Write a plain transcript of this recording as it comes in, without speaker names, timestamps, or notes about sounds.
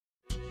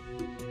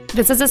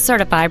This is a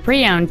certified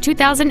pre-owned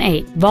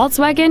 2008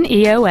 Volkswagen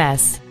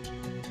Eos.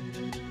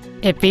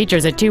 It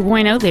features a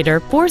 2.0-liter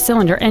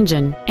four-cylinder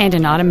engine and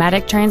an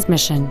automatic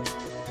transmission.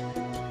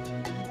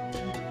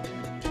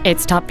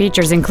 Its top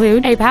features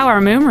include a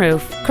power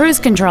moonroof, cruise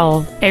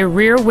control, a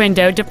rear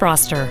window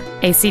defroster,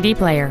 a CD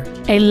player,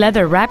 a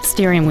leather-wrapped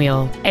steering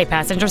wheel, a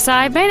passenger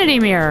side vanity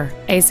mirror,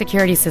 a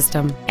security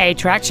system, a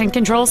traction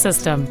control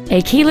system,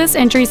 a keyless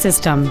entry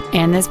system,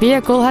 and this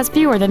vehicle has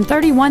fewer than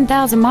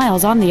 31,000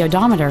 miles on the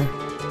odometer.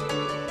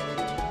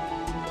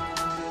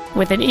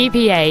 With an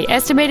EPA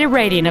estimated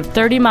rating of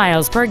 30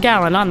 miles per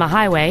gallon on the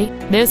highway,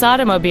 this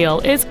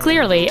automobile is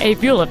clearly a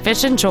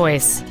fuel-efficient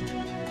choice.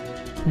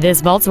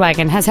 This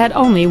Volkswagen has had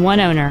only one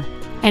owner,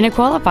 and it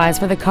qualifies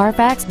for the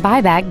Carfax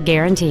buyback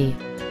guarantee.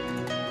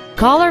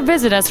 Call or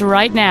visit us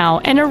right now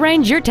and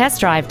arrange your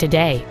test drive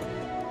today.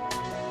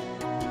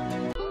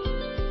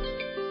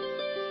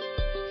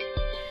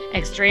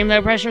 Extreme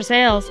low-pressure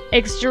sales,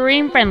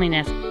 extreme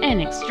friendliness,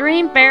 and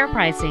extreme fair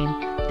pricing.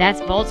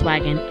 That's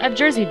Volkswagen of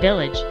Jersey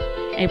Village,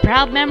 a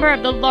proud member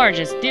of the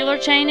largest dealer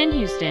chain in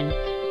Houston.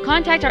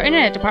 Contact our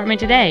internet department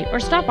today or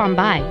stop on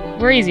by.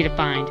 We're easy to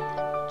find.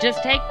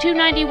 Just take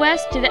 290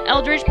 West to the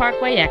Eldridge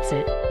Parkway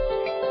exit.